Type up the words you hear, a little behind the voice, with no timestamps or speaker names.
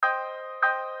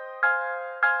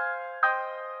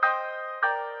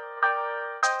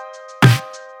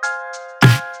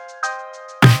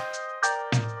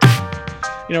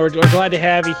we're glad to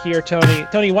have you here, Tony.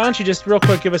 Tony, why don't you just real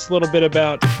quick give us a little bit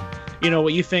about,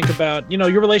 what you think about,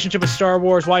 your relationship with Star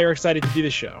Wars, why you're excited to do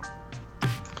this show.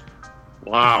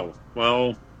 Wow.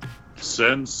 Well,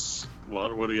 since,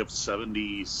 what are we up,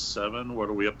 77? What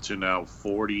are we up to now?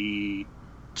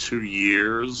 42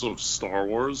 years of Star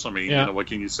Wars. I mean, what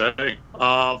can you say?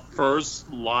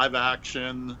 First live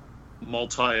action,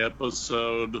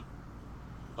 multi-episode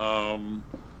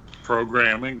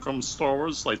programming from Star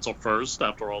Wars. Like, so first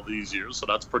after all these years. So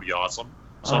that's pretty awesome.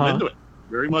 So I'm into it.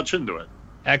 Very much into it.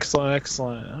 Excellent.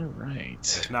 All right.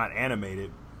 It's not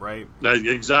animated, right?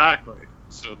 Exactly.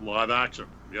 So live action.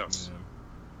 Yes.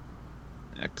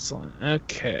 Yeah. Excellent.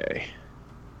 Okay.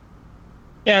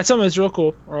 Yeah, it's something that's real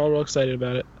cool. We're all real excited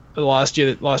about it. Lost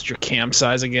your cam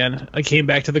size again. I came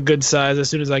back to the good size as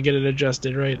soon as I get it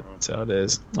adjusted, right? That's how it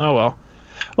is. Oh, well.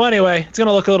 Well, anyway, it's going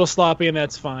to look a little sloppy, and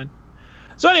that's fine.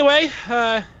 So anyway,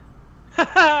 look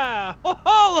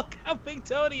how big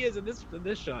Tony is in this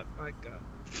shot. My God.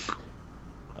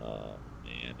 Oh,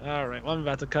 man. All right, well, I'm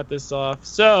about to cut this off.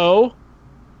 So,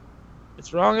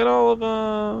 it's wrong at all of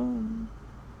them.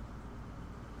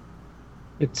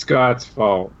 It's Scott's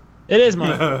fault. It is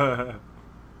my fault.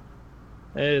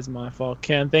 It is my fault.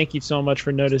 Ken, thank you so much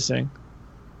for noticing.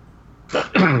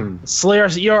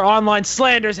 Slayers, your online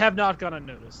slanders have not gone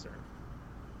unnoticed, sir.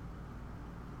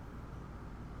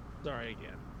 Sorry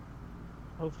again.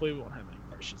 Hopefully we won't have any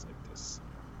more issues like this.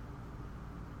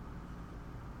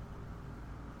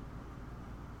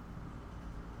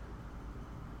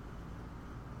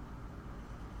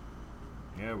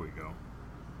 There we go.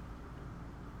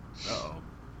 Uh-oh.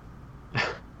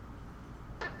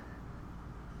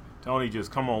 Tony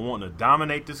just come on wanting to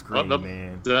dominate the screen,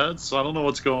 man. I don't know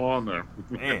what's going on there.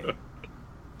 Man.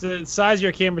 The size of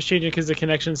your camera's changing because the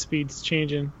connection speed's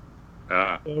changing.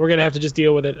 We're going to have to just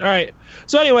deal with it. All right.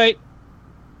 So anyway,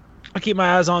 I'll keep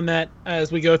my eyes on that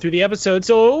as we go through the episode.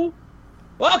 So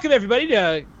welcome, everybody,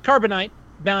 to Carbonite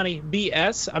Bounty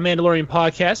BS, a Mandalorian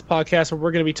podcast where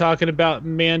we're going to be talking about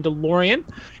Mandalorian.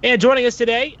 And joining us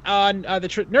today on the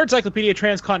Nerdcyclopedia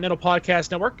Transcontinental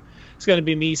Podcast Network is going to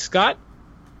be me, Scott.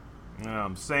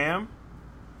 Sam.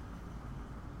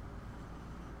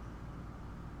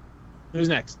 Who's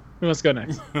next? Who wants to go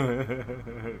next?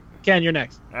 Ken, you're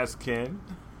next. That's Ken.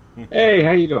 Hey,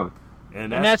 how you doing?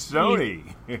 And that's Tony.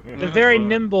 The very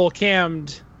nimble,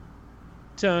 cammed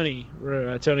Tony.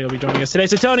 Tony will be joining us today.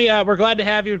 So, Tony, we're glad to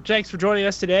have you. Thanks for joining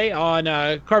us today on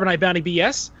Carbonite Bounty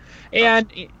BS. And,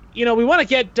 we want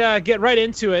to get right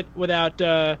into it without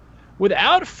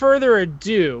further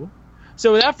ado.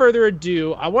 So without further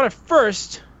ado, I want to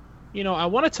first, I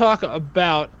want to talk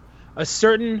about a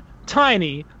certain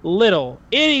tiny, little,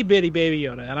 itty-bitty Baby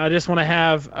Yoda. And I just want to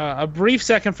have a brief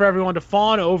second for everyone to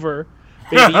fawn over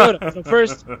Baby Yoda. So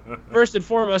first and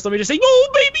foremost, let me just say, oh,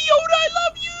 Baby Yoda, I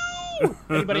love you!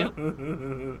 Anybody else?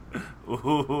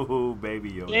 Ooh,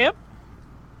 Baby Yoda.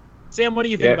 Sam, what do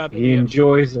you think about Baby Yoda? He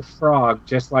enjoys a frog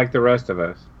just like the rest of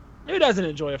us. Who doesn't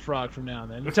enjoy a frog from now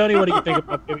and then? Tony, what do you think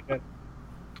about Baby Yoda?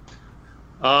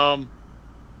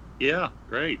 Yeah,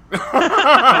 great. That's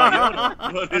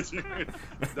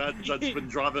been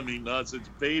driving me nuts. It's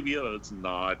Baby Yoda. It's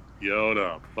not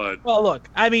Yoda. But well, look,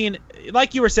 I mean,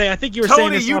 like you were saying, I think you were Tony,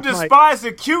 saying this. Tony, you despise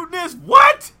the cuteness?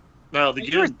 What? No, the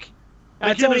cuteness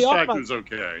factor is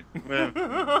okay.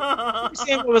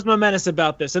 Saying what was momentous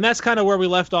about this, and that's kind of where we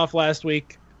left off last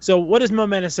week. So, what is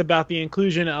momentous about the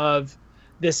inclusion of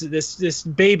this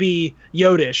Baby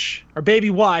Yodish or Baby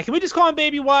Y? Can we just call him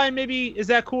Baby Y? And maybe is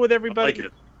that cool with everybody?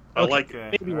 I like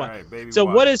it. Baby Y. Right, Baby so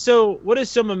Y. what is so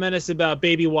momentous about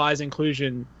Baby Y's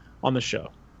inclusion on the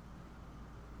show?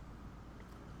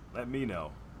 Let me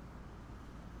know.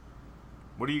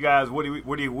 What do you guys? What do you?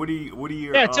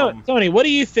 Yeah, Tony, what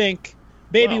do you think,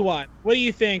 Baby Y? What do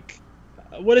you think?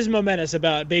 What is momentous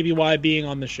about Baby Y being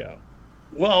on the show?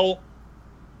 Well,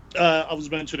 I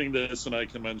was mentioning this, and I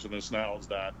can mention this now, is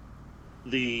that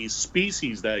the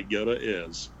species that Yoda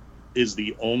is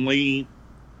the only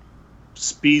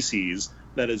species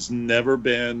that has never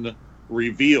been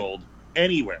revealed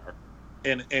anywhere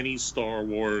in any Star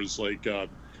Wars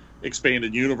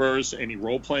expanded universe, any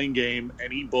role-playing game,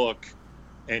 any book,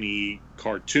 any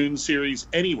cartoon series,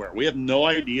 anywhere. We have no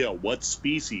idea what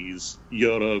species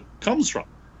Yoda comes from.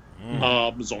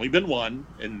 There's only been one,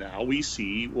 and now we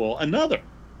see, another.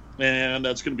 And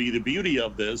that's going to be the beauty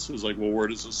of this, is where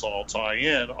does this all tie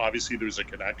in? Obviously, there's a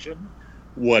connection.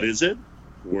 What is it?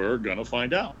 We're going to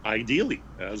find out, ideally,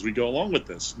 as we go along with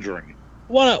this journey.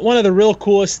 One of the real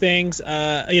coolest things,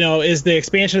 is the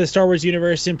expansion of the Star Wars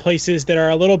universe in places that are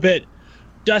a little bit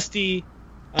dusty,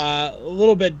 a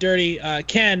little bit dirty.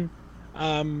 Ken,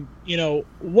 You know,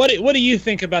 what do you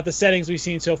think about the settings we've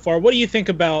seen so far? What do you think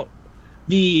about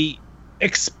the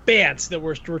expanse that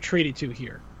we're treated to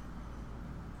here?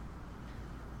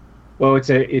 Well, it's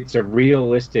a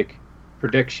realistic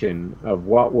prediction of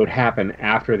what would happen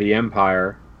after the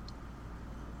Empire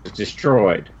is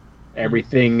destroyed.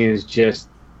 Everything is just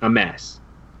a mess.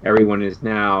 Everyone is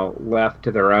now left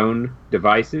to their own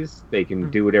devices. They can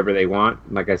do whatever they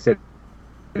want. Like I said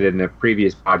in the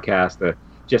previous podcast, the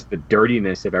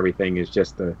dirtiness of everything is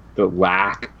just the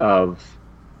lack of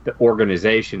the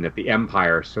organization that the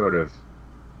Empire sort of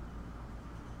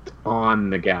on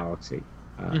the galaxy.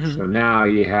 So now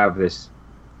you have this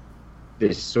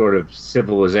sort of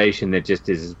civilization that just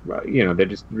is, they're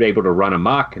just able to run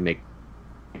amok, and they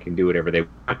can do whatever they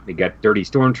want. They got dirty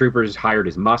stormtroopers hired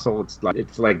as muscle.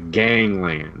 It's like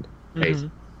gangland,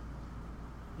 basically.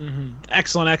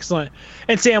 Excellent.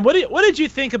 And Sam, what did you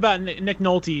think about Nick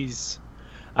Nolte's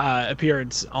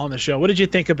appearance on the show? What did you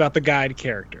think about the guide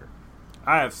character?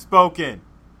 I have spoken.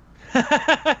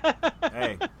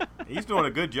 Hey, he's doing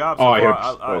a good job so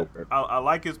far. I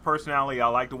like his personality. I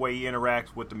like the way he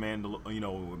interacts with the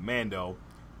Mando.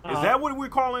 Is that what we're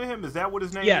calling him? Is that what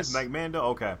his name is? Like Mando?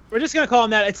 Okay. We're just going to call him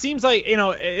that. It seems like,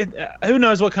 who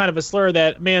knows what kind of a slur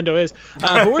that Mando is.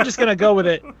 But we're just going to go with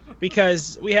it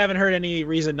because we haven't heard any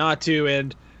reason not to.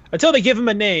 And until they give him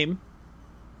a name,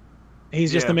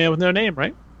 he's just a man with no name,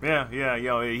 right? Yeah.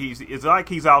 It's like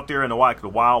he's out there in the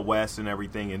Wild West and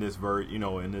everything in this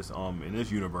in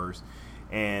this universe.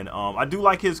 And I do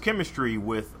like his chemistry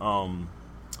with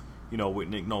with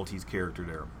Nick Nolte's character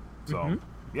there. So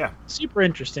yeah, super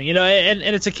interesting. And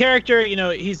it's a character.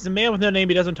 He's the man with no name.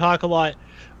 He doesn't talk a lot.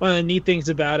 One of the neat things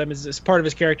about him is part of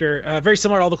his character, very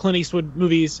similar to all the Clint Eastwood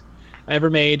movies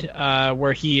ever made,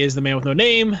 where he is the man with no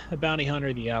name, the bounty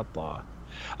hunter, the outlaw.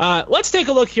 Let's take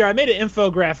a look here. I made an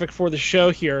infographic for the show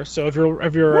here. So if you're a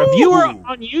viewer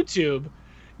on YouTube,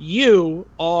 you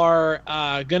are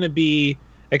going to be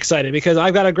excited because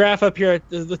I've got a graph up here.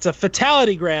 It's a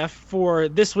fatality graph for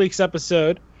this week's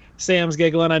episode. Sam's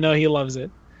giggling. I know he loves it.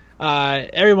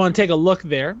 Everyone take a look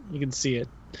there. You can see it.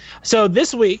 So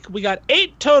this week we got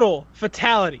 8 total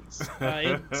fatalities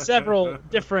in several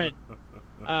different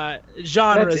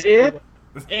genres. That's it?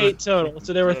 8 total.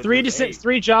 So there were 3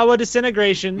 Jawa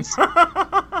disintegrations.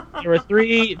 There were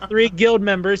three guild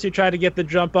members who tried to get the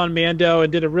jump on Mando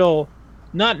and did a real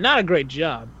not a great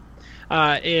job.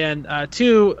 And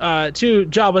two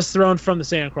Jawas thrown from the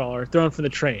sandcrawler, thrown from the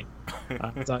train.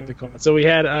 So we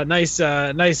had a nice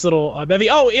little bevy.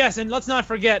 Oh yes, and let's not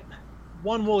forget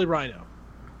one woolly rhino.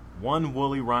 One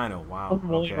woolly rhino. Wow. One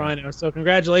woolly rhino. So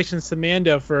congratulations to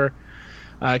Mando for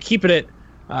keeping it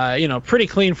pretty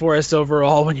clean for us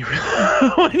overall when you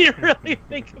really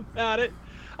think about it.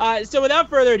 So without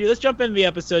further ado, let's jump into the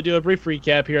episode, do a brief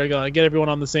recap here, get everyone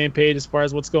on the same page as far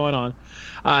as what's going on.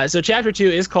 So Chapter 2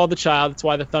 is called The Child. That's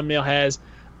why the thumbnail has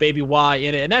Baby Y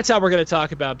in it. And that's how we're going to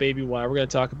talk about Baby Y. We're going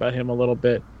to talk about him a little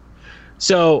bit.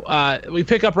 So we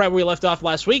pick up right where we left off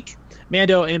last week.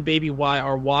 Mando and Baby Y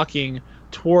are walking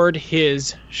toward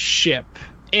his ship.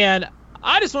 And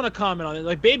I just want to comment on it.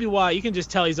 Like, Baby Y, you can just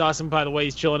tell he's awesome by the way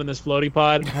he's chilling in this floaty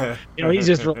pod. He's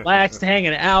just relaxed,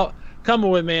 hanging out,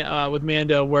 coming with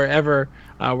Mando wherever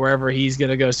he's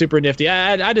gonna go. Super nifty.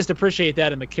 I just appreciate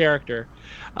that in the character.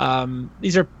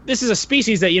 This is a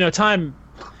species that time.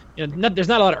 There's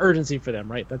not a lot of urgency for them,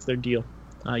 right? That's their deal.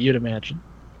 You'd imagine.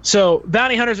 So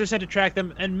bounty hunters are sent to track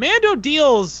them, and Mando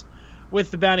deals with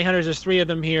the bounty hunters. There's 3 of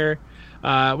them here.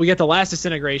 We get the last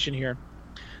disintegration here.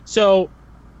 So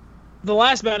the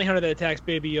last bounty hunter that attacks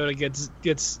Baby Yoda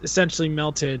gets essentially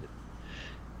melted.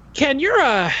 Ken, you're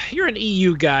an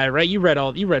EU guy, right? You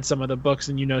read some of the books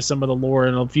and you know some of the lore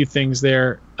and a few things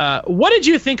there. What did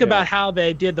you think about how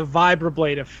they did the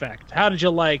vibroblade effect? How did you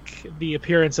like the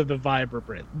appearance of the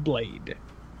vibroblade?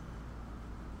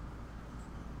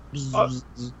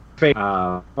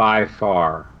 By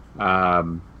far,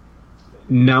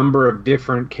 number of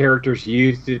different characters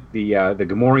used it. The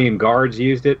Gamorrean guards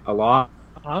used it a lot.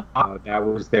 That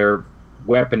was their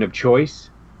weapon of choice.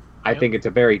 I think it's a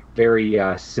very, very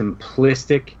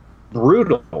simplistic,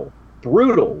 brutal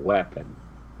weapon.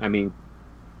 I mean,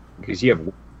 because you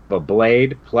have a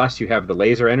blade, plus you have the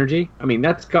laser energy. I mean,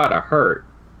 that's gotta hurt,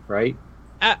 right?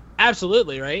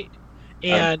 Absolutely, right.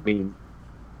 And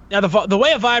now the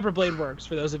way a vibroblade works,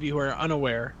 for those of you who are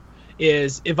unaware,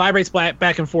 is it vibrates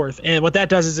back and forth, and what that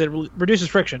does is it reduces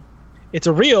friction. It's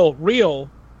a real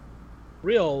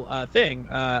thing.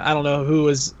 I don't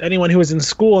know anyone who was in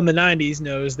school in the 90s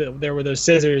knows that there were those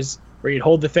scissors where you'd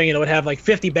hold the thing and it would have like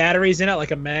 50 batteries in it,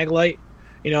 like a mag light,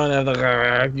 and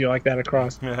then like that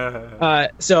across.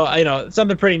 So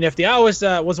something pretty nifty. I always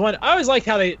I always like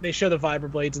how they show the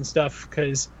vibroblades and stuff,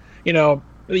 because you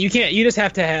just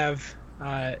have to have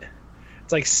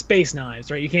it's like space knives,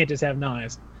 right? You can't just have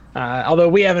knives. Although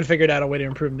we haven't figured out a way to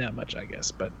improve them that much, I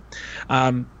guess. But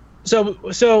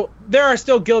so there are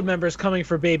still guild members coming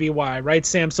for Baby Y, right,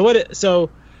 Sam? So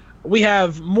we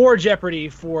have more Jeopardy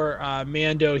for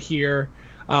Mando here.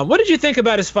 What did you think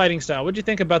about his fighting style? What did you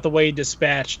think about the way he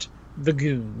dispatched the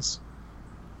goons?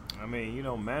 I mean,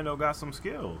 Mando got some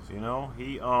skills. He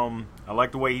I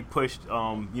like the way he pushed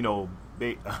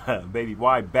Baby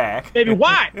Y back. Baby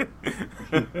Y.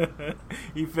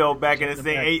 He fell back in his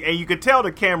thing, and you could tell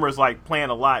the camera's like playing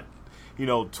a lot,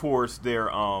 towards their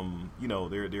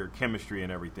their chemistry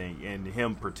and everything, and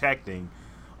him protecting,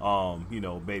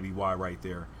 Baby Y right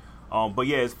there. But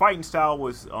yeah, his fighting style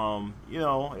was, it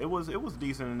was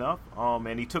decent enough.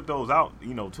 And he took those out,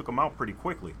 took them out pretty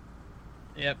quickly.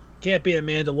 Yep, can't be a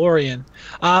Mandalorian.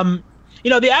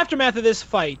 The aftermath of this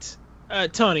fight,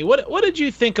 Tony, what did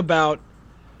you think about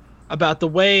the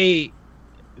way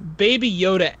Baby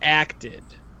Yoda acted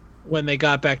when they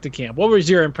got back to camp? What was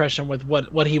your impression with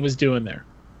what he was doing there?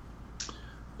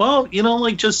 Well,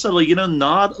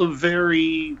 not a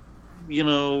very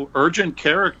urgent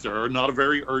character, not a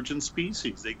very urgent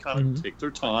species. They kind of take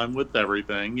their time with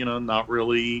everything, not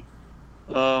really,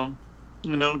 going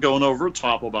over the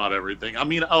top about everything. I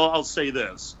mean, I'll say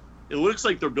this. It looks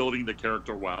like they're building the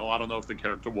character well. I don't know if the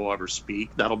character will ever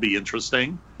speak. That'll be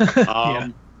interesting. Yeah.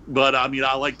 But, I mean,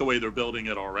 I like the way they're building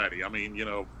it already. I mean,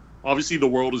 obviously the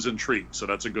world is intrigued, so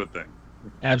that's a good thing.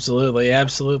 Absolutely,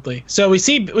 absolutely. So we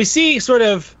see sort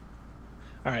of...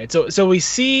 All right, so we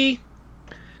see...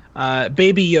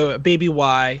 Baby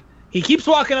Y, he keeps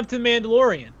walking up to the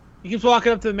Mandalorian.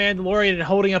 And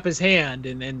holding up his hand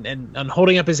and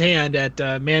holding up his hand at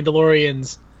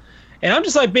Mandalorians. And I'm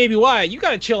just like, Baby Y, you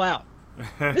gotta chill out.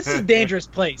 This is a dangerous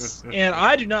place. And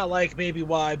I do not like Baby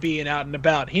Y being out and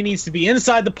about. He needs to be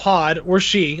inside the pod, or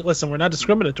she. Listen, we're not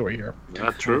discriminatory here.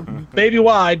 Not true. Baby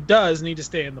Y does need to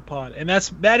stay in the pod. And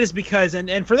that is because,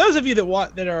 and for those of you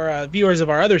that are viewers of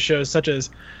our other shows, such as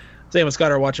Sam and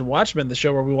Scott are watching Watchmen, the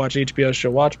show where we watch HBO's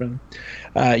show Watchmen,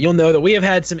 you'll know that we have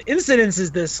had some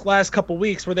incidences this last couple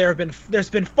weeks where there's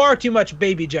been far too much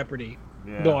baby Jeopardy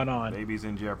going on. Babies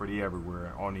in jeopardy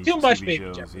everywhere on these too TV much baby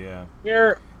shows. Jeopardy.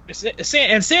 Yeah.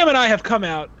 Sam and I have come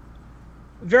out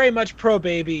very much pro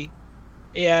baby,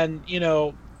 and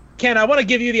Ken, I want to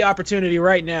give you the opportunity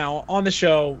right now on the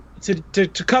show to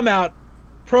come out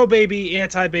pro baby,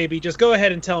 anti baby. Just go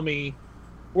ahead and tell me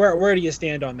where do you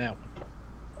stand on that one.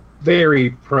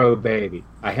 Very pro baby.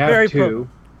 I have Very two.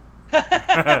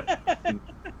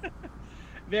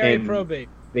 Very And pro baby.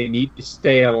 They need to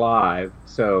stay alive,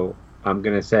 so I'm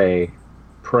gonna say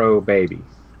pro baby.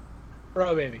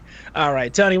 Pro baby. All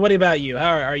right, Tony. What about you?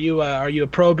 Are you a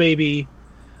pro baby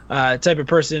type of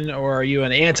person, or are you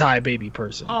an anti baby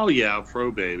person? Oh yeah, pro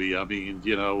baby. I mean,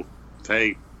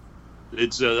 hey,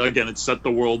 it's again, it set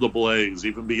the world ablaze,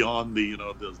 even beyond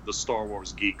the Star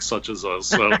Wars geeks such as us.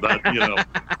 So that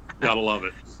gotta love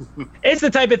it. It's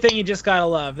the type of thing you just gotta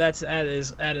love. That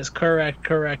is correct.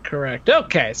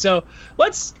 Okay, so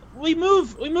we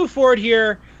move forward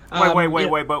here.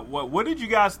 Wait. But what did you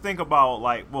guys think about,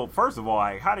 first of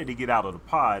all, how did he get out of the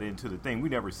pod into the thing? We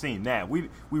never seen that. We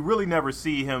really never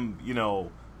see him,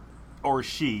 or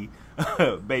she,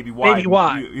 Baby Y. Baby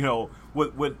Y.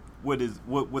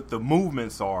 What the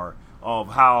movements are of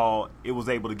how it was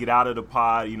able to get out of the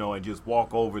pod, and just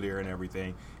walk over there and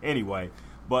everything. Anyway,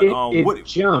 but it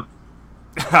jumped.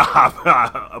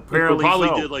 Apparently, probably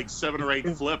so. did like 7 or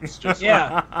 8 flips. Just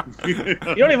Yeah, you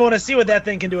don't even want to see what that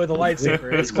thing can do with a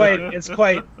lightsaber. It's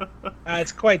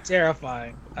quite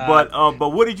terrifying. But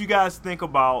what did you guys think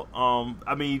about?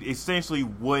 I mean, essentially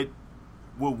what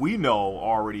we know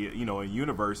already, in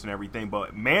universe and everything,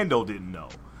 but Mando didn't know.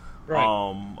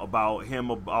 Right. About him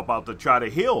about to try to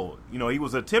heal. He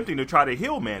was attempting to try to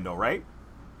heal Mando, right?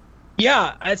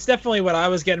 Yeah, that's definitely what I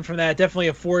was getting from that. Definitely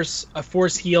a force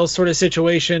heal sort of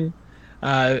situation.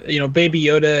 Baby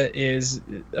Yoda is,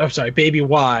 Baby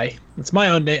Y. It's my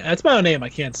own name. That's my own name. I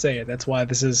can't say it. That's why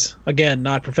this is, again,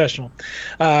 not professional.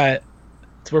 So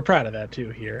we're proud of that too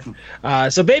here.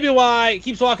 So Baby Y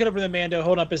keeps walking over to the Mando,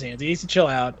 holding up his hands. He needs to chill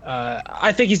out.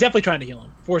 I think he's definitely trying to heal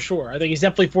him, for sure. I think he's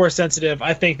definitely force sensitive.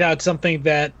 I think that's something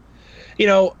that,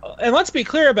 and let's be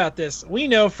clear about this. We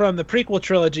know from the prequel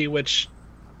trilogy, which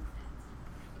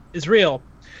is real,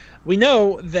 we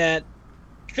know that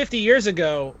 50 years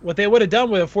ago, what they would have done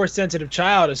with a force-sensitive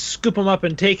child is scoop him up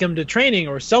and take him to training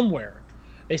or somewhere.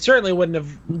 They certainly wouldn't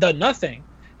have done nothing.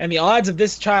 And the odds of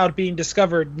this child being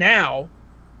discovered now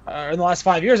in the last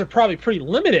 5 years are probably pretty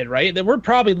limited, right? That we're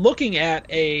probably looking at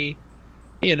a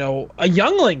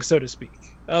youngling, so to speak,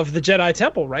 of the Jedi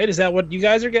Temple, right? Is that what you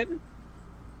guys are getting?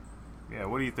 Yeah,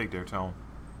 what do you think there, Tone?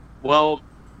 Well,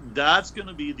 that's going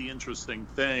to be the interesting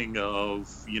thing of,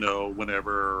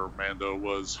 whenever Mando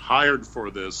was hired for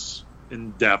this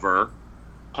endeavor,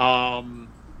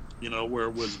 where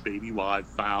was Baby Y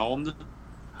found?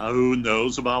 Who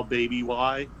knows about Baby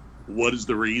Y? What is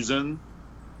the reason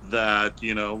that,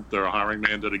 they're hiring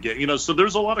Mando to get, so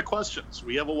there's a lot of questions.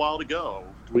 We have a while to go.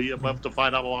 We have to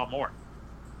find out a lot more.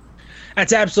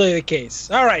 That's absolutely the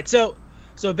case. All right, so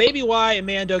Baby Y and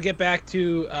Mando get back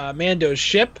to Mando's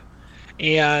ship,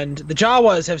 and the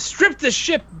Jawas have stripped the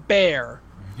ship bare,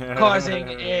 causing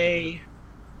a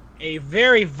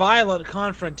very violent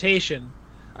confrontation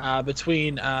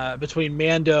between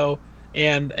Mando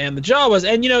and the Jawas.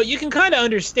 And you can kind of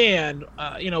understand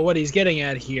what he's getting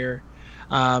at here.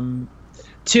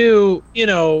 To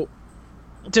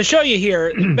show you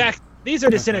here, these are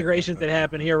disintegrations that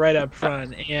happen here right up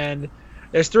front, and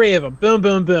there's 3 of them. Boom,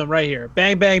 boom, boom, right here.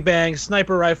 Bang, bang, bang.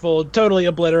 Sniper rifle totally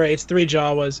obliterates 3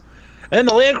 Jawas. And then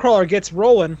the Landcrawler gets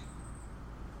rolling.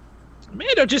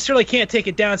 Mando just really can't take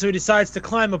it down, so he decides to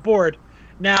climb aboard.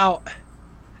 Now,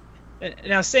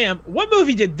 Sam, what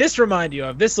movie did this remind you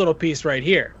of? This little piece right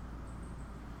here.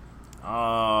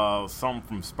 Something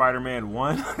from Spider-Man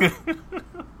 1.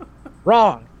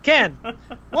 Wrong. Ken,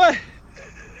 what?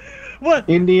 What?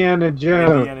 Indiana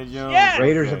Jones. Yes!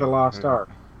 Raiders of the Lost Ark.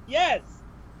 Yes.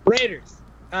 Raiders.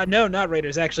 No, not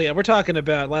Raiders. Actually, we're talking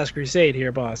about Last Crusade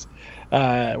here, boss.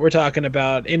 We're talking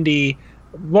about Indy.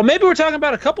 Well, maybe we're talking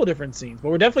about a couple different scenes, but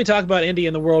we're definitely talking about Indy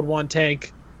in the World 1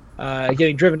 tank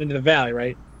getting driven into the valley,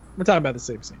 right? We're talking about the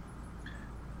same scene.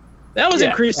 That was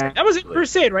in Crusade. That was in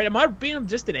Crusade, right? Am I being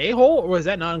just an a-hole, or was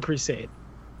that not in Crusade?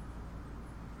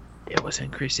 It was in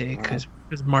Crusade because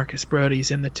Marcus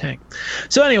Brody's in the tank.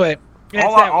 So anyway,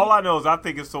 all I know is I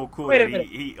think it's so cool that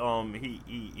he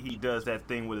does that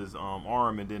thing with his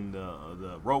arm, and then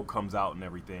the rope comes out and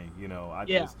everything.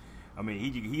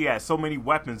 He has so many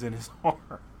weapons in his arm.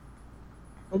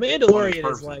 Well, Mandalorian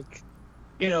is like,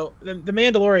 the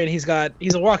Mandalorian. He's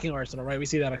a walking arsenal, right? We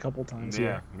see that a couple times.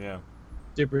 Yeah.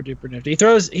 Super duper nifty.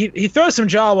 He throws some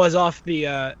Jawas off the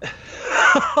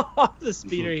off the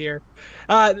speeder here.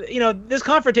 This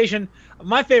confrontation.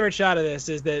 My favorite shot of this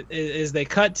is they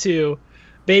cut to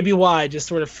Baby Y just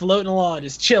sort of floating along,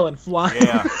 just chilling, flying.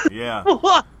 Yeah.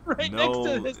 Right next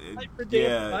to this sniper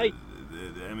damn fight.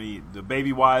 I mean, the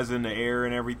Baby Y is in the air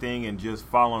and everything, and just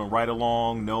following right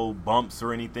along, no bumps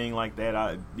or anything like that.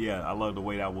 I love the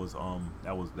way that was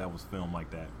filmed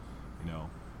like that.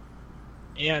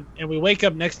 And we wake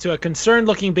up next to a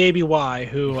concerned-looking Baby Y,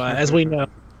 who, as we know,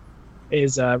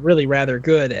 is really rather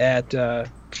good at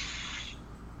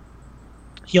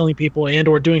healing people and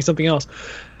or doing something else.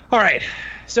 All right.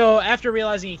 So after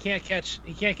realizing he can't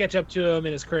catch up to him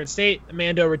in his current state,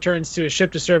 Mando returns to his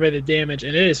ship to survey the damage,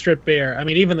 and it is stripped bare. I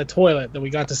mean, even the toilet that we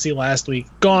got to see last week,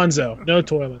 gonzo, no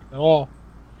toilet at all.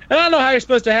 And I don't know how you're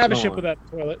supposed to have a ship without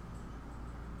a toilet.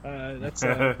 That's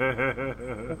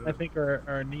I think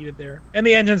are needed there, and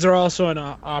the engines are also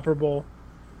inoperable.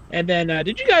 And then,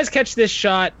 did you guys catch this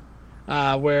shot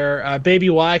where Baby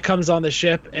Y comes on the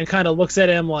ship and kind of looks at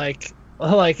him like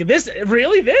this?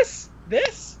 Really, this?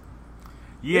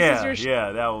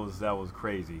 Yeah, that was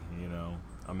crazy.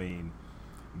 I mean,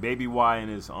 Baby Y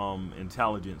and his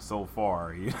intelligence so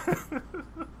far.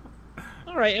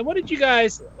 All right, and what did you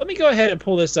guys? Let me go ahead and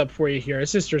pull this up for you here.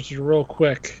 It's just a real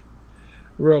quick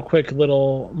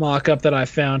little mock-up that I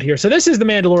found here. So this is the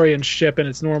Mandalorian ship in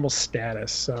its normal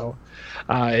status. So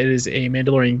it is a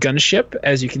Mandalorian gunship,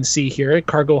 as you can see here.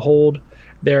 Cargo hold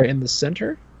there in the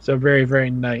center. So very,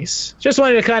 very nice. Just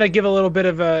wanted to kind of give a little bit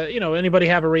of a, anybody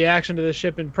have a reaction to the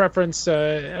ship in preference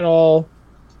at all?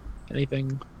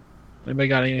 Anything? Anybody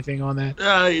got anything on that?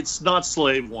 It's not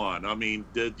Slave One. I mean,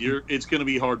 it's going to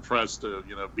be hard pressed to,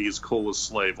 be as cool as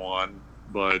Slave One,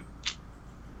 but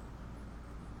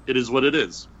it is what it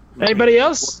is. Anybody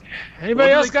else?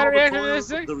 Anybody else got a reaction to this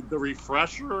thing? The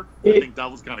refresher. I think that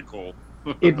was kind of cool.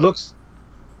 It looks.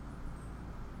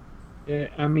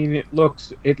 I mean, it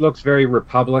looks very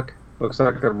Republic. Looks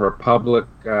like a Republic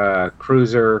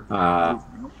cruiser of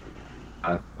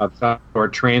some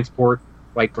sort, transport,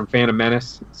 like from Phantom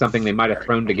Menace. Something they might have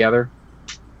thrown together.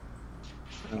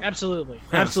 Absolutely.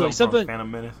 Something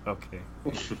Phantom Menace. Okay.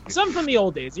 Something from the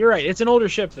old days. You're right. It's an older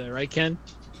ship, though, right, Ken?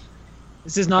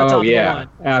 This is not top of the line.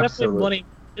 Absolutely.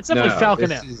 It's definitely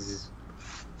Falcon F.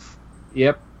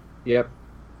 Yep.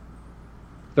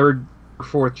 Third,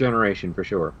 fourth generation for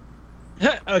sure.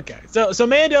 Okay, so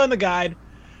Mando and the guide,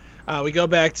 we go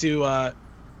back to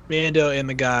Mando and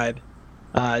the guide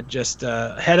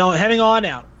heading on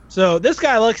out. So this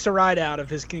guy likes to ride out of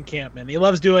his encampment. He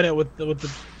loves doing it with the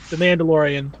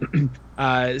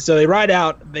Mandalorian. So they ride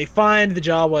out. They find the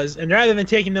Jawas, and rather than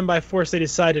taking them by force, they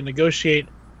decide to negotiate.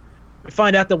 We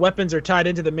find out the weapons are tied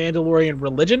into the Mandalorian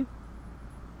religion,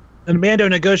 and Mando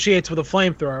negotiates with a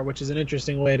flamethrower, which is an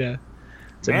interesting way to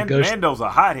negotiate. Mando's a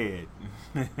hothead,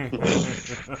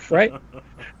 right?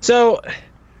 So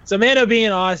Mando being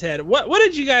an Ozhead, what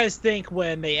did you guys think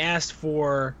when they asked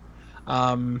for?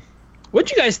 What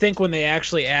did you guys think when they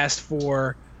actually asked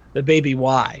for the Baby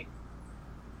Y?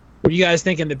 Were you guys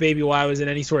thinking that Baby Y was in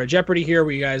any sort of jeopardy here?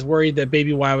 Were you guys worried that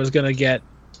Baby Y was going to get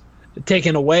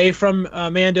taken away from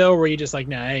Mando? Or were you just like,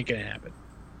 nah, it ain't going to happen?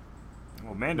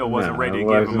 Well, Mando wasn't ready to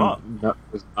give him up. No, it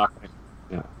was not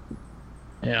gonna,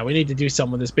 Yeah, we need to do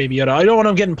something with this Baby Yoda. I don't want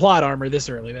him getting plot armor this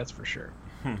early, that's for sure.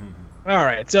 All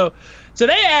right, so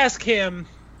they ask him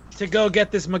to go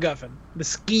get this MacGuffin, the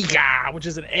Skiga, which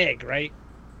is an egg, right?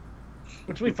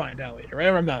 Which we find out later, right?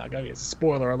 I'm not going to it's a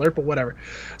spoiler alert, but whatever.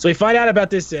 So we find out about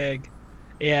this egg,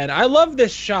 and I love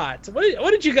this shot.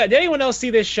 What did you guys? Did anyone else see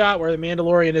this shot where the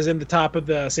Mandalorian is in the top of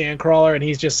the sandcrawler and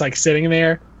he's just like sitting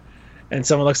there, and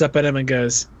someone looks up at him and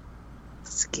goes,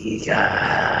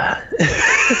 "Skiga."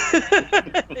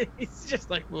 He's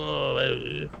just like,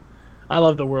 whoa. I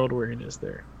love the world weariness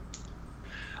there.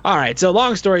 All right, so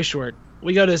long story short,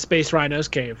 we go to Space Rhino's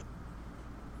cave,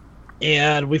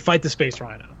 and we fight the Space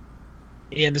Rhino.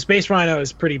 And the Space Rhino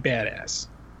is pretty badass.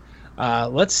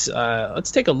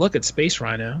 Let's take a look at Space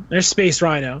Rhino. There's Space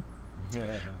Rhino.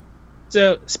 Yeah.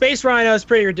 So Space Rhino is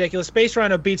pretty ridiculous. Space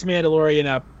Rhino beats Mandalorian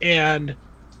up, and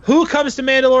who comes to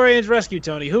Mandalorian's rescue,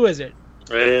 Tony? Who is it?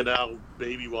 And now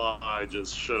Baby Y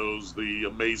just shows the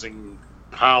amazing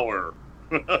power.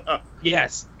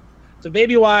 Yes. So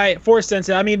Baby Y, force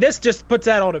sensitive. I mean, this just puts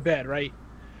that all to bed, right?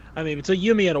 I mean, between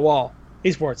Yumi and a wall,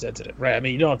 he's force sensitive, right? I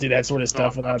mean, you don't do that sort of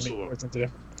stuff without being force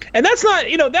sensitive. And that's not,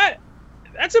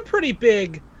 that's a pretty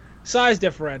big size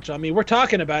differential. I mean, we're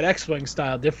talking about X-Wing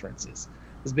style differences.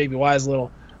 This Baby Y is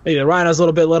maybe the Rhino's a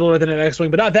little bit littler than an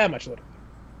X-Wing, but not that much littler.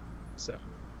 So,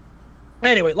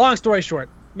 anyway, long story short,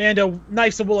 Mando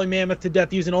knifes a woolly mammoth to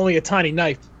death using only a tiny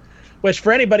knife, which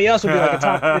for anybody else would be like a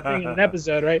top thing in an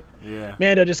episode, right? Yeah.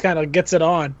 Mando just kind of gets it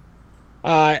on.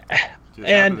 And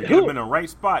hit him in the right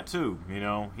spot too.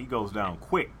 He goes down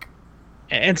quick.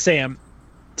 And Sam,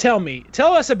 tell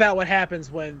us about what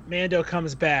happens when Mando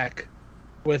comes back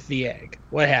with the egg.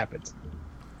 What happens?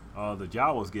 The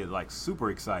Jawas get like super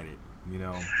excited.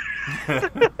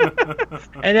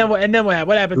 And then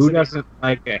what happens? Who doesn't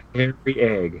like a hairy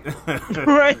egg?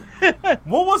 Right.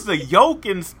 What was the yolk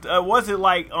and was it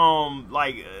like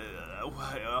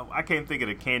I can't think of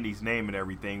the candy's name and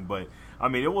everything, but I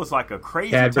mean it was like a crazy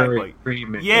Cadbury type of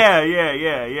cream. yeah.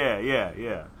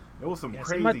 There was some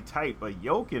crazy type of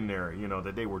yolk in there,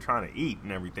 that they were trying to eat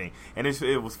and everything. And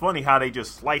it was funny how they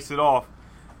just sliced it off.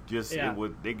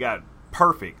 They got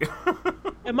perfect.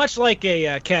 And much like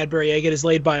a Cadbury egg, it is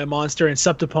laid by a monster and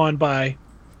supped upon by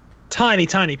tiny,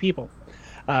 tiny people.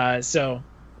 So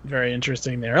very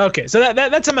interesting there. Okay, so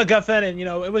that's a MacGuffin, and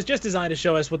it was just designed to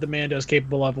show us what the Mando's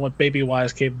capable of and what Baby Y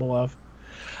is capable of.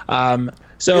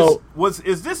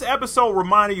 Is this episode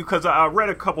reminding you? Because I read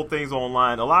a couple things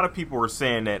online. A lot of people were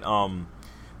saying that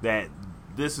that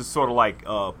this is sort of like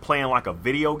playing like a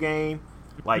video game.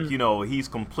 Like he's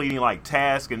completing like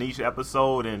tasks in each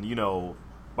episode, and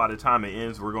by the time it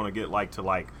ends, we're gonna get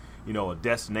a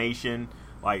destination.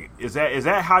 Like, is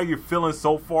that how you're feeling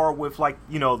so far with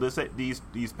these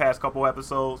past couple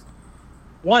episodes?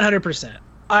 100%.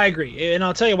 I agree, and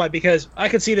I'll tell you why. Because I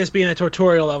could see this being a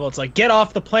tutorial level. It's like, get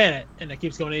off the planet, and it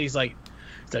keeps going. He's like,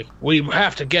 we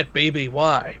have to get Baby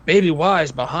Y. Baby Y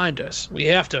is behind us. We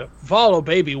have to follow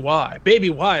Baby Y. Baby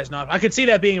Y is not. I could see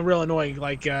that being real annoying.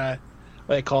 Like what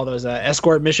they call those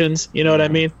escort missions. You know what I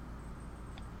mean?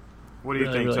 What do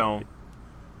you think, Tone?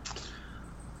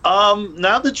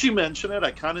 Now that you mention it,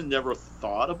 I kind of never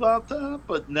thought about that,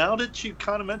 but now that you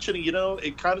kind of mention it,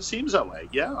 it kind of seems that way.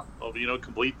 Yeah.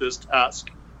 Complete this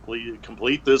task,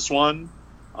 complete this one.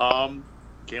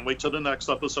 Can't wait till the next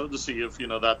episode to see if,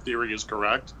 that theory is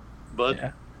correct.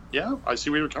 But yeah, I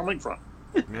see where you're coming from.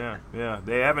 Yeah.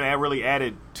 They haven't really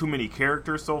added too many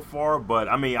characters so far, but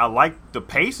I mean, I like the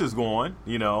pace is going,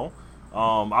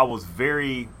 I was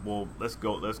very well. Let's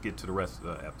get to the rest of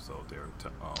the episode there,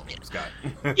 Scott.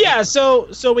 Yeah, so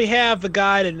we have the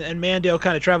guide and Mando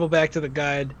kind of travel back to the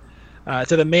guide,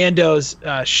 to the Mando's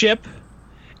ship,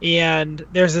 and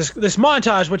there's this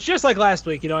montage, which just like last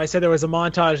week, I said there was a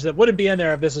montage that wouldn't be in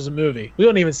there if this was a movie. We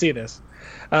wouldn't even see this,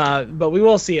 but we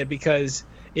will see it because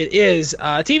it is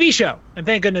a TV show, and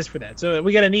thank goodness for that. So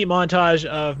we got a neat montage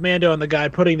of Mando and the guy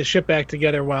putting the ship back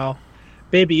together while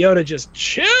Baby Yoda just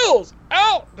chills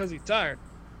out because he's tired.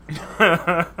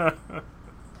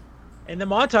 And the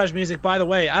montage music, by the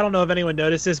way, I don't know if anyone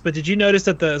noticed this, but did you notice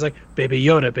that it's like Baby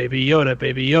Yoda, Baby Yoda,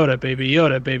 Baby Yoda, Baby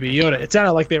Yoda, Baby Yoda? It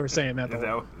sounded like they were saying that.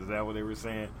 Is that what they were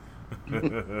saying?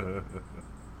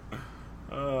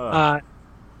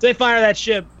 They fire that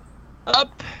ship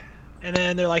up, and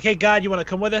then they're like, "Hey, God, you want to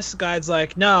come with us?" God's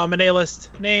like, "No, I'm an A-list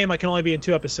name. I can only be in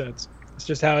 2 episodes." It's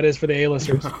just how it is for the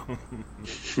A-listers.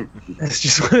 That's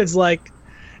just what it's like.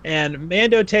 And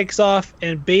Mando takes off,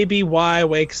 and Baby Y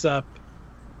wakes up.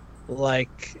 And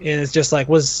it's just like,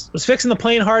 was fixing the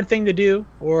plane hard thing to do,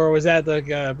 or was that like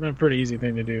a pretty easy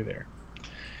thing to do there?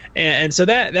 And so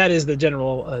that is the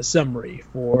general summary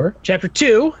for Chapter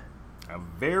 2. A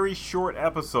very short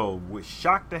episode, which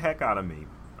shocked the heck out of me.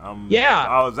 Yeah,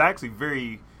 I was actually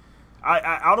very.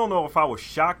 I don't know if I was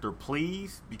shocked or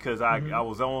pleased because I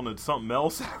was on to something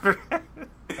else after that.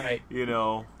 Right. You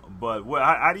know, but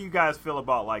how do you guys feel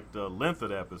about like the length of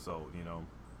the episode? You know.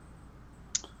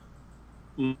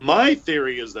 My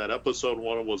theory is that episode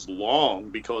 1 was long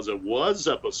because it was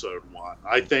episode 1.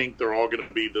 I think they're all going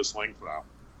to be this length now.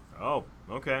 Oh,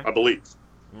 okay. I believe.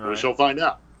 All right. We shall find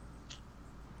out.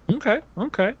 Okay.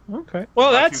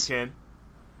 Well, that's. You, Ken?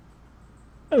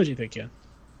 What would you think, Ken?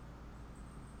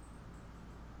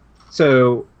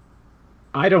 So,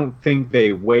 I don't think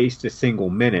they waste a single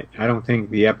minute. I don't think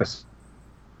the episode's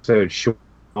short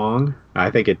long.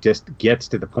 I think it just gets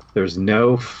to the point. There's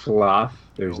no fluff.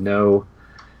 There's no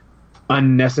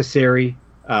unnecessary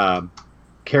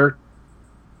character.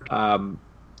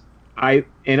 I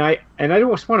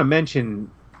just want to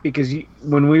mention, because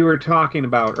when we were talking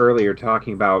about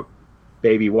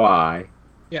Baby Y,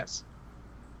 yes,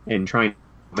 and trying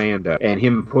Mando and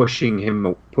him pushing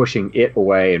it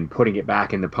away and putting it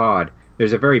back in the pod,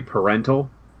 there's a very parental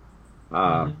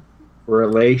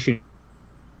relationship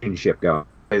going.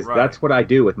 Right. That's what I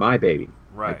do with my baby.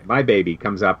 Right. Like my baby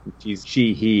comes up,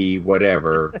 he,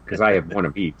 whatever, because I have one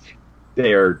of each.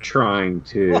 They're trying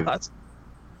to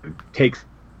take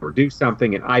or do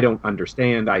something, and I don't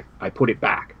understand. I put it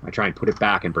back. I try and put it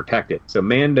back and protect it. So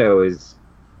Mando is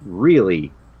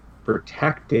really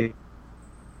protecting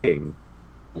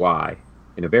Y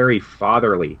in a very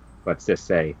fatherly, let's just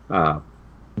say,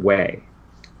 way.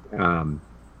 And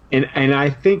I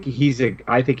think he's a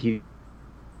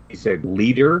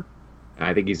leader.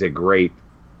 I think he's a great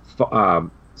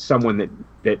someone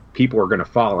that people are going to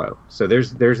follow. So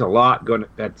there's a lot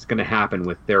that's going to happen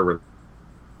with their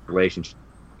relationship.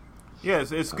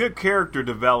 Yes, it's good character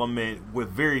development with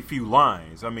very few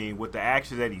lines. I mean, with the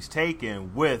actions that he's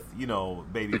taken with,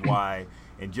 Baby Y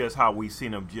and just how we've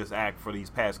seen him just act for these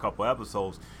past couple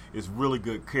episodes, it's really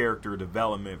good character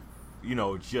development,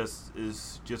 just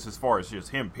as far as just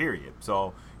him, period.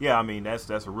 So, yeah, I mean, that's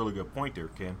a really good point there,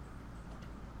 Ken.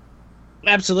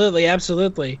 Absolutely. And,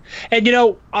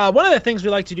 one of the things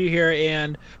we like to do here,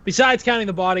 and besides counting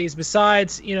the bodies,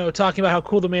 besides, talking about how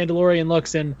cool the Mandalorian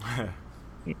looks, and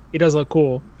he does look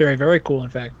cool. Very, very cool,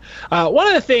 in fact. One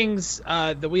of the things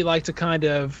that we like to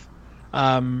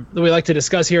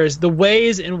discuss here is the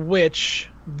ways in which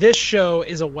this show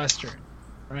is a Western,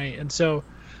 right? And so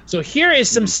here is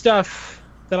some stuff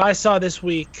that I saw this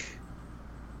week.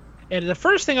 And the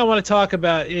first thing I want to talk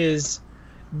about is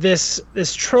this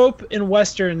trope in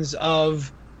Westerns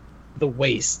of the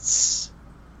wastes,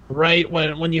 right?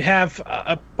 When you have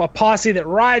a posse that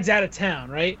rides out of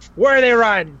town, right? Where are they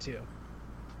riding to?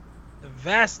 The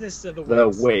vastness of the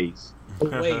waste. The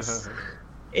waste.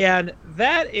 And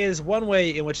that is one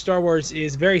way in which Star Wars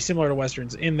is very similar to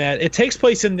Westerns, in that it takes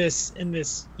place in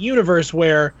this universe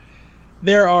where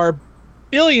there are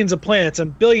billions of planets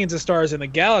and billions of stars in the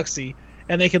galaxy,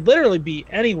 and they could literally be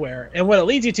anywhere. And what it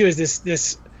leads you to is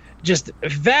this just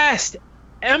vast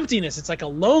emptiness. It's like a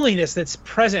loneliness that's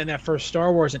present in that first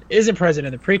Star Wars and isn't present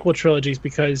in the prequel trilogies,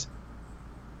 because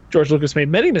George Lucas made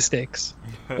many mistakes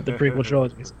with the prequel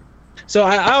trilogies. So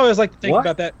I always like to think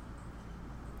about that.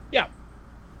 Yeah.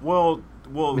 Well,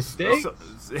 mistakes.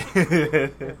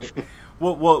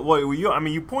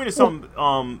 You pointed something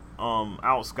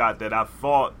out, Scott, that I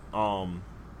thought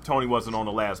Tony wasn't on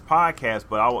the last podcast,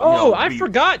 but I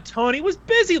forgot Tony was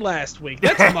busy last week.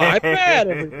 That's my bad,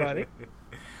 everybody.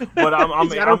 But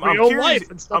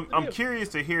I'm curious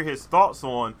to hear his thoughts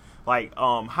on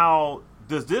how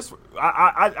does this?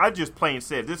 I just plain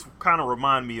said this kind of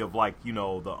remind me of A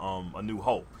New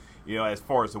Hope. As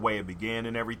far as the way it began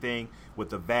and everything, with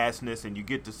the vastness, and you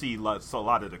get to see a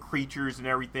lot of the creatures and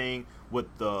everything with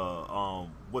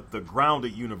the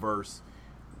grounded universe.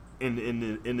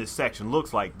 in this section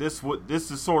looks like. This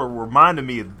is sort of reminding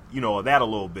me of, of that a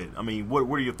little bit. I mean, what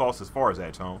are your thoughts as far as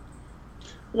that, Tone?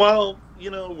 Well,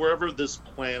 wherever this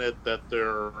planet that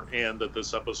they're in, that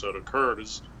this episode occurred,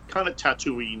 is kind of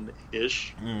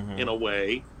Tatooine-ish in a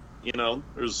way.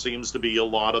 There seems to be a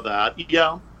lot of that.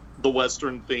 Yeah, the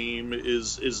Western theme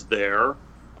is there.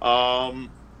 I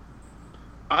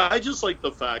just like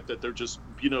the fact that they're just,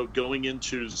 going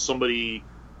into somebody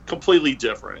completely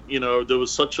different. There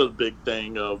was such a big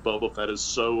thing of Boba Fett is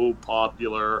so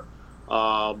popular,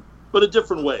 but a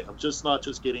different way. I'm just not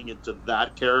just getting into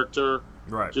that character,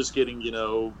 right? Just getting,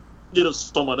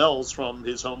 someone else from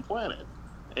his home planet,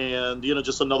 and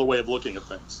just another way of looking at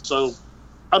things. So,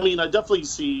 I mean, I definitely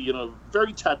see,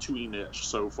 very Tatooine-ish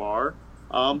so far.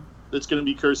 It's going to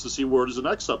be curious to see where it is the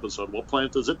next episode. What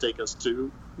planet does it take us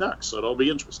to next? So it'll be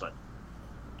interesting.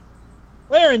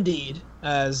 Where indeed,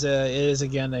 as it is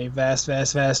again a vast,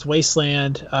 vast, vast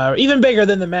wasteland, even bigger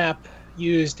than the map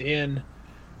used in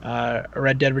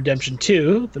Red Dead Redemption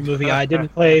 2, the movie I didn't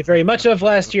play very much of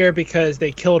last year because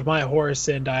they killed my horse,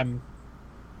 and I'm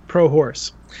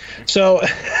pro-horse. So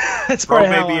that's part of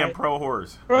how Pro-baby and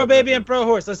pro-horse. Pro-baby and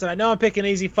pro-horse. Listen, I know I'm picking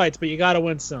easy fights, but you got to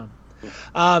win some.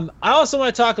 I also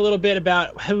want to talk a little bit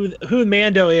about who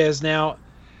Mando is now.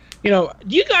 Do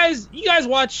you guys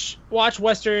watch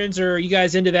westerns, or are you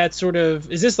guys into that sort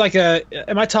of? Is this like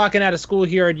am I talking out of school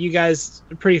here? Or are you guys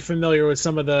pretty familiar with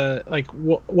some of the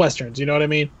westerns? You know what I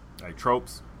mean? Like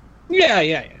tropes.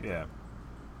 Yeah.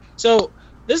 So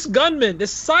this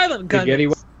silent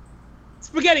gunman,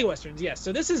 spaghetti westerns. Yes.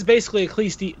 So this is basically a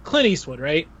Clint Eastwood,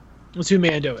 right? That's who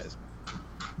Mando is.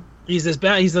 He's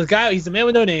the man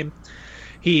with no name.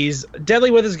 He's deadly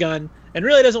with his gun and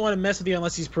really doesn't want to mess with you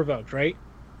unless he's provoked, right?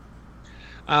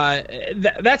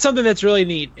 That's something that's really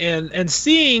neat. And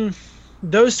seeing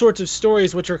those sorts of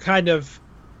stories, which are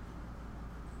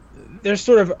they're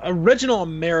sort of original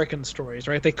American stories,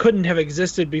 right? They couldn't have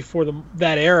existed before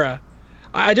that era.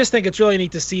 I just think it's really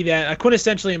neat to see that a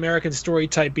quintessentially American story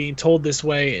type being told this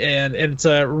way. And it's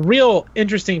a real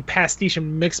interesting pastiche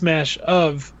and mix mash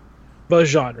of both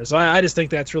genres. I just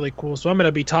think that's really cool. So I'm going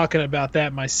to be talking about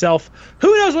that myself.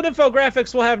 Who knows what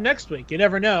infographics we'll have next week? You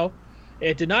never know.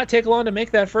 It did not take long to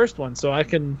make that first one, so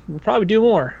we'll probably do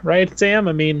more, right, Sam?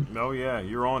 I mean, oh yeah,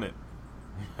 you're on it.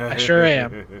 I sure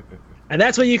am. And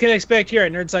that's what you can expect here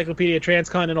at Nerdcyclopedia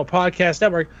Transcontinental Podcast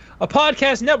Network, a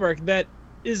podcast network that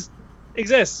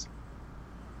exists.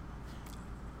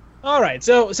 All right,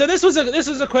 so this was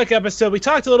a quick episode. We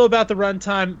talked a little about the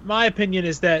runtime. My opinion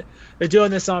is that they're doing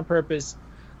this on purpose.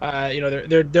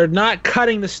 They're not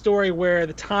cutting the story where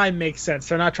the time makes sense.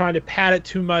 They're not trying to pad it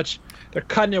too much. They're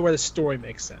cutting it where the story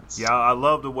makes sense. Yeah, I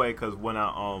love the way, because when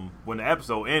the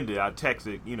episode ended, I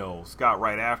texted Scott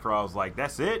right after. I was like,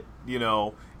 "That's it,"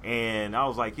 and I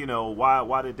was like,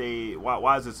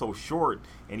 why is it so short?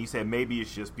 And he said maybe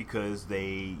it's just because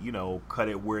they cut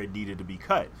it where it needed to be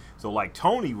cut. So like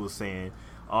Tony was saying,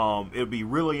 it'd be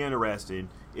really interesting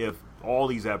if all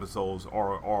these episodes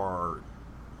are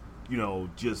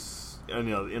just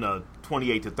in a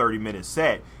 28 to 30 minute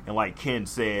set, and like Ken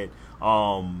said,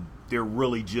 they're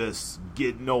really just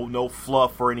getting no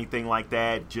fluff or anything like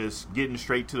that, just getting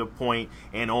straight to the point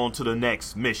and on to the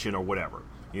next mission or whatever.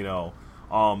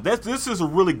 This is a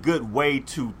really good way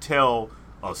to tell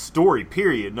a story,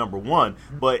 period, number one.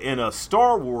 But in a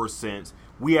Star Wars sense,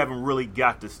 we haven't really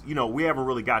got to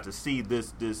see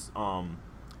this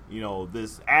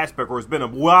aspect, or it's been a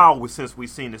while since we've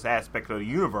seen this aspect of the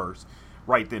universe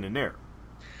right then and there.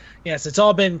 Yes, it's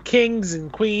all been kings and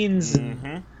queens,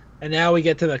 and now we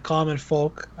get to the common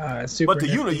folk. But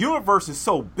the universe is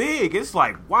so big, it's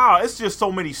like, wow, it's just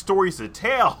so many stories to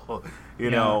tell,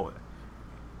 you know.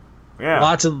 Yeah.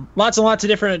 Lots and lots of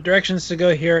different directions to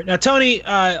go here. Now, Tony,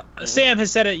 Sam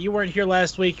has said it. You weren't here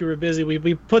last week. You were busy.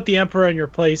 We put the Emperor in your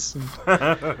place. And,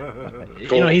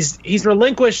 cool. He's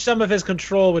relinquished some of his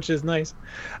control, which is nice.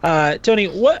 Tony,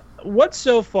 what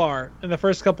so far in the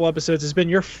first couple episodes has been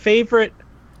your favorite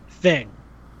thing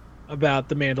about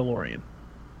The Mandalorian?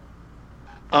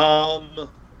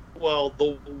 Well,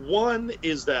 the one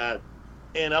is that,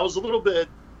 and I was a little bit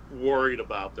worried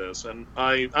about this, and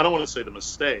I don't want to say the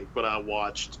mistake, but I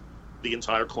watched the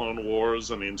entire Clone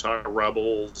Wars and the entire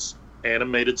Rebels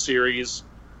animated series,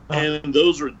 and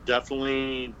those were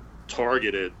definitely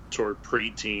targeted toward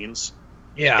preteens.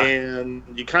 Yeah.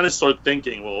 And you kind of start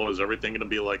thinking, well, is everything going to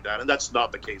be like that? And that's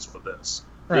not the case for this.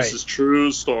 Right. This is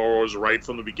true Star Wars right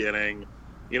from the beginning.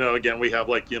 Again, we have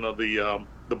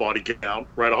the body count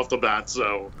right off the bat,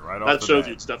 so that shows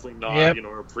you it's definitely not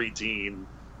a preteen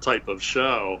type of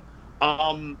show.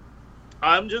 I'm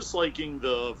just liking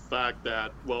the fact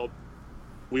that, well,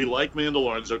 we like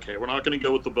Mandalorians. Okay, we're not going to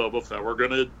go with the Boba Fett. We're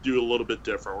going to do a little bit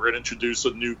different. We're going to introduce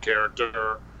a new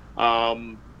character.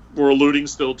 We're alluding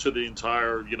still to the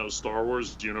entire, Star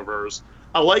Wars universe.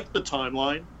 I like the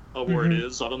timeline of where it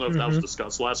is. I don't know if that was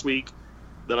discussed last week.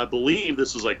 That I believe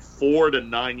this is like 4 to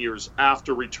 9 years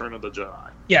after Return of the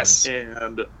Jedi. Yes.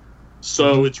 And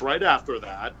so it's right after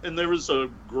that. And there was a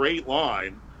great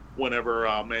line whenever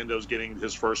Mando's getting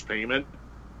his first payment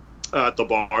at the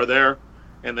bar there.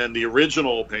 And then the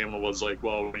original payment was like,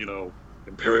 well,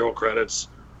 Imperial credits,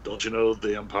 don't you know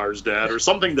the Empire's dead? Or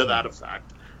something to that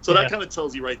effect. So that kind of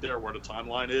tells you right there where the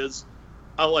timeline is.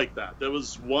 I like that. There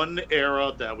was one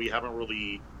era that we haven't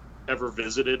really ever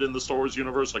visited in the Star Wars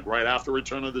universe, like right after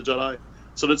Return of the Jedi.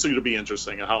 So that's going to be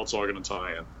interesting and how it's all going to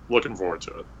tie in. Looking forward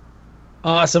to it.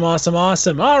 Awesome.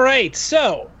 All right,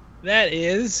 so that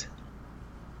is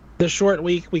the short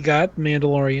week we got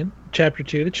Mandalorian Chapter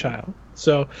 2, The Child.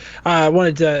 So I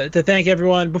wanted to thank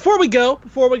everyone. Before we go,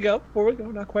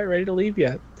 not quite ready to leave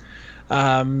yet.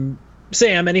 Sam,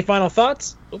 any final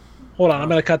thoughts? Oh, hold on, I'm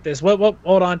going to cut this. What?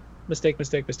 Hold on. Mistake.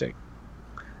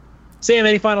 Sam,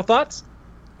 any final thoughts?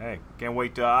 Hey, can't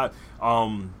wait to.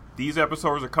 These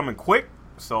episodes are coming quick,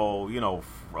 so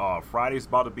Friday's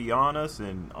about to be on us,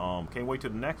 and can't wait to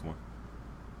the next one.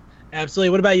 Absolutely.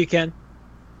 What about you, Ken?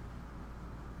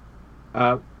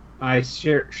 I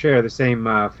share the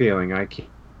same feeling. I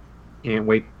can't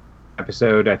wait.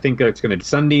 Episode. I think it's going to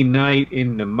Sunday night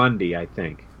into Monday. I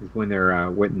think is when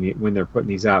they're putting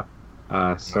these up.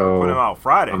 So put them out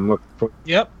Friday. I'm looking for.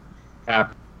 Yep.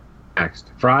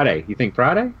 Next Friday. You think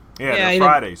Friday? Yeah,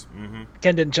 Fridays.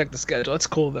 Ken didn't check the schedule. It's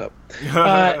cool though.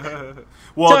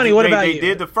 Well, Tony, what about you? They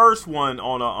did the first one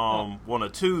on a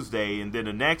Tuesday, and then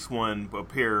the next one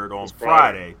appeared on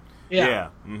Friday. Yeah.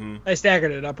 I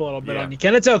staggered it up a little bit on you,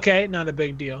 Ken. It's okay. Not a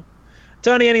big deal.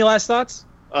 Tony, any last thoughts?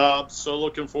 So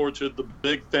looking forward to it. The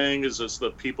big thing is just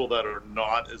the people that are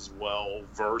not as well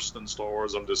versed in Star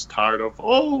Wars. I'm just tired of,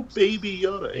 Baby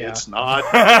Yoda. Yeah. It's not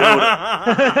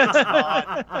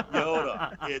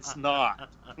Yoda. It's not.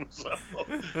 So,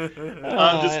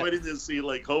 I'm just waiting to see,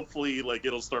 hopefully,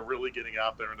 it'll start really getting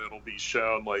out there and it'll be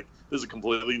shown, this is a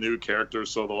completely new character,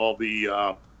 so all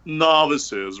the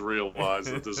novices realize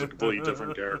that this is a completely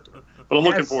different character. But I'm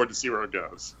looking forward to see where it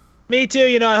goes. Me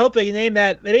too. I hope they name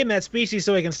that species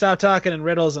so we can stop talking in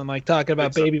riddles and talking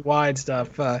about Baby Wide stuff.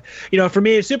 For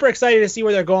me, super excited to see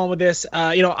where they're going with this.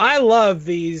 I love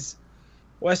these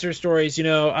Western stories. Me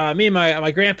and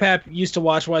my grandpap used to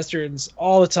watch Westerns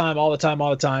all the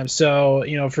time. So,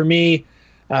 for me,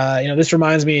 this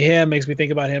reminds me of him, makes me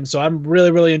think about him. So I'm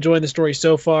really, really enjoying the story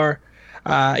so far.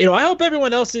 I hope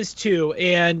everyone else is too.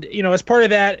 And, as part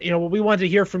of that, we want to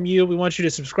hear from you. We want you to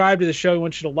subscribe to the show. We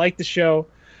want you to like the show.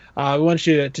 We want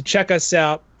you to check us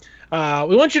out.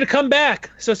 We want you to come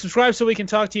back. So subscribe so we can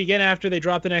talk to you again after they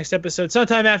drop the next episode,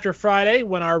 sometime after Friday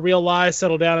when our real lives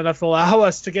settle down enough to allow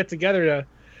us to get together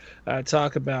to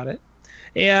talk about it.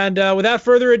 And without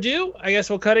further ado, I guess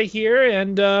we'll cut it here,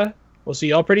 and we'll see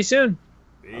y'all pretty soon.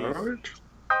 Peace. All right.